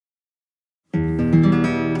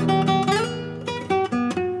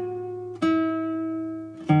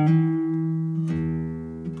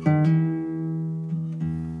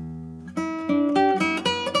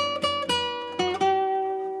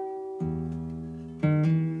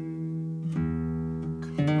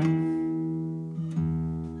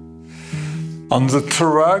On the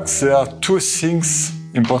thorax, there are two things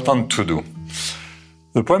important to do.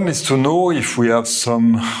 The problem is to know if we have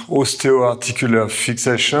some osteoarticular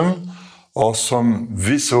fixation or some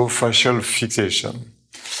viscofacial fixation.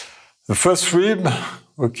 The first rib,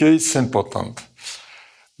 okay, it's important.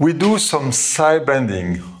 We do some side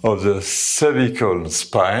bending of the cervical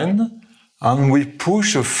spine and we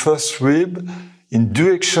push the first rib in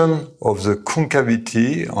direction of the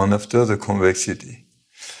concavity and after the convexity.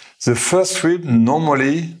 The first rib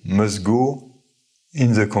normally must go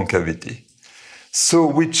in the concavity. So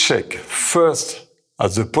we check first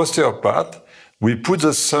at the posterior part, we put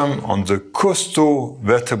the thumb on the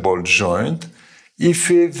costovertebral joint. If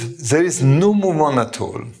there is no movement at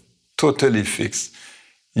all, totally fixed,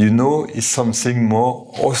 you know it's something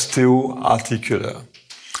more osteoarticular.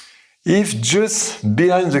 If just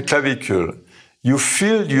behind the clavicle, you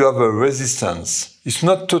feel you have a resistance, it's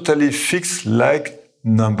not totally fixed like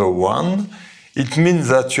number one, it means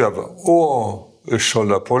that you have or a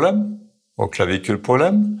shoulder problem or clavicle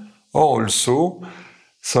problem, or also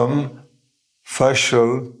some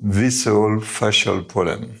visceral facial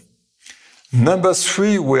problem. Number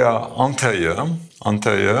three, we are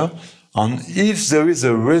anterior, and if there is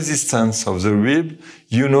a resistance of the rib,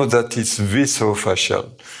 you know that it's viscofacial.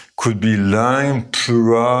 Could be lung,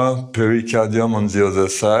 pleura, pericardium on the other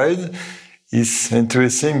side. It's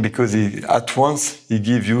interesting because at once he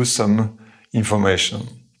gives you some information.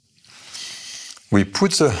 We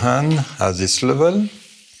put the hand at this level,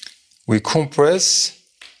 we compress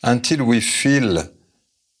until we feel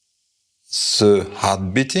the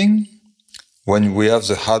heart beating. When we have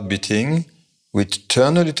the heart beating, we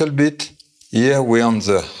turn a little bit. Here we are on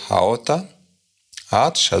the aorta,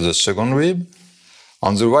 arch as the second rib.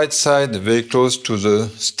 On the right side, very close to the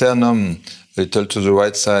sternum, a little to the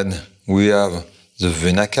right side, we have the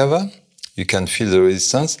vena cava. You can feel the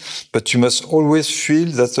resistance, but you must always feel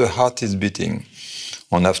that the heart is beating.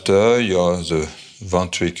 And after, you have the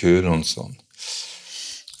ventricle and so on.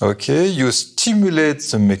 Okay, you stimulate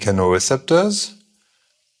the mechanoreceptors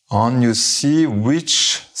and you see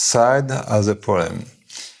which side has a problem.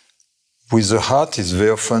 With the heart, it's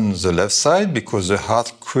very often the left side because the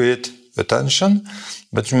heart creates a tension.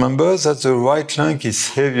 But remember that the right lung is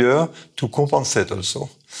heavier to compensate also.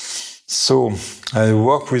 So I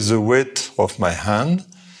work with the weight of my hand,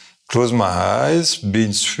 close my eyes, be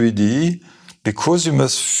in 3D, because you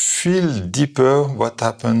must feel deeper what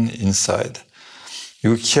happened inside.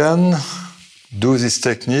 You can do this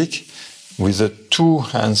technique with the two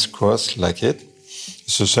hands crossed like it.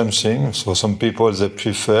 It's the same thing, so some people they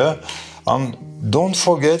prefer. And don't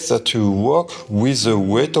forget that you work with the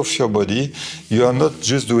weight of your body. You are not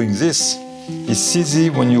just doing this. It's easy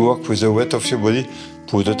when you work with the weight of your body.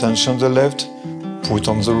 Put the tension on the left, put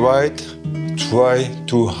on the right, try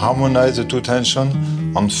to harmonize the two tension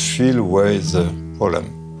and feel where is the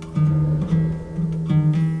problem.